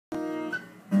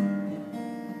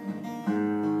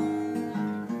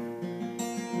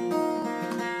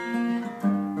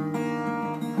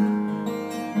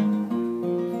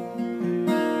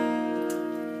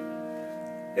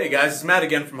guys, it's Matt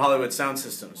again from Hollywood Sound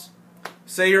Systems.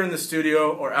 Say you're in the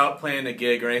studio or out playing a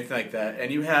gig or anything like that,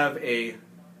 and you have a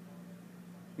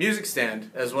music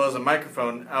stand as well as a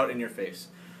microphone out in your face.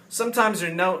 Sometimes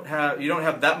you don't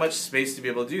have that much space to be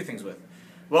able to do things with.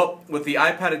 Well, with the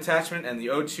iPad attachment and the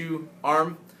O2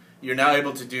 arm, you're now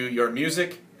able to do your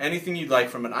music, anything you'd like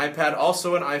from an iPad,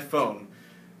 also an iPhone,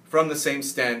 from the same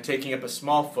stand, taking up a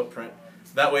small footprint.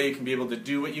 That way you can be able to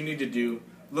do what you need to do,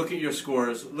 look at your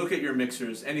scores, look at your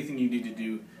mixers, anything you need to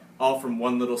do, all from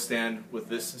one little stand with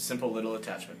this simple little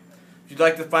attachment. If you'd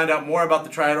like to find out more about the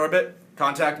Triad-Orbit,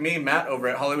 contact me, Matt, over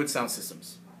at Hollywood Sound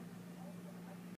Systems.